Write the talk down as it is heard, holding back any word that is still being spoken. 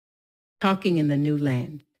Talking in the New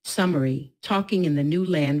Land. Summary: Talking in the New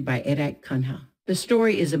Land by Edite Cunhã. The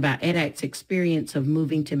story is about Edite's experience of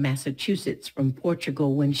moving to Massachusetts from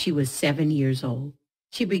Portugal when she was 7 years old.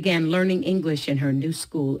 She began learning English in her new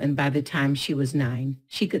school, and by the time she was 9,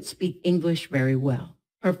 she could speak English very well.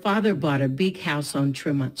 Her father bought a big house on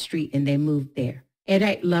Tremont Street and they moved there.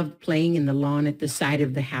 Edite loved playing in the lawn at the side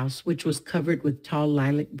of the house, which was covered with tall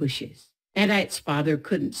lilac bushes. Edite's father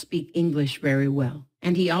couldn't speak English very well,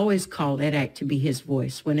 and he always called Edite to be his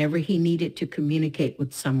voice whenever he needed to communicate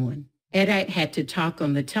with someone. Edite had to talk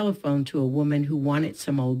on the telephone to a woman who wanted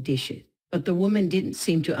some old dishes, but the woman didn't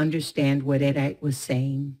seem to understand what Edite was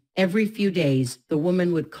saying. Every few days, the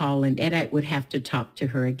woman would call and Edite would have to talk to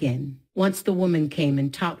her again. Once the woman came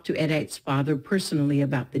and talked to Edite's father personally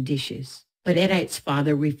about the dishes, but Edite's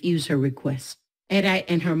father refused her request. Edite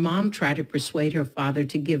and her mom tried to persuade her father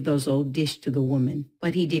to give those old dishes to the woman,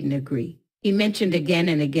 but he didn't agree. He mentioned again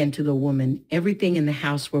and again to the woman everything in the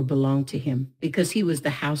house would belong to him because he was the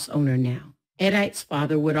house owner now. Edite's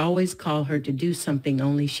father would always call her to do something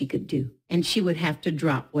only she could do, and she would have to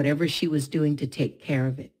drop whatever she was doing to take care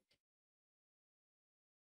of it.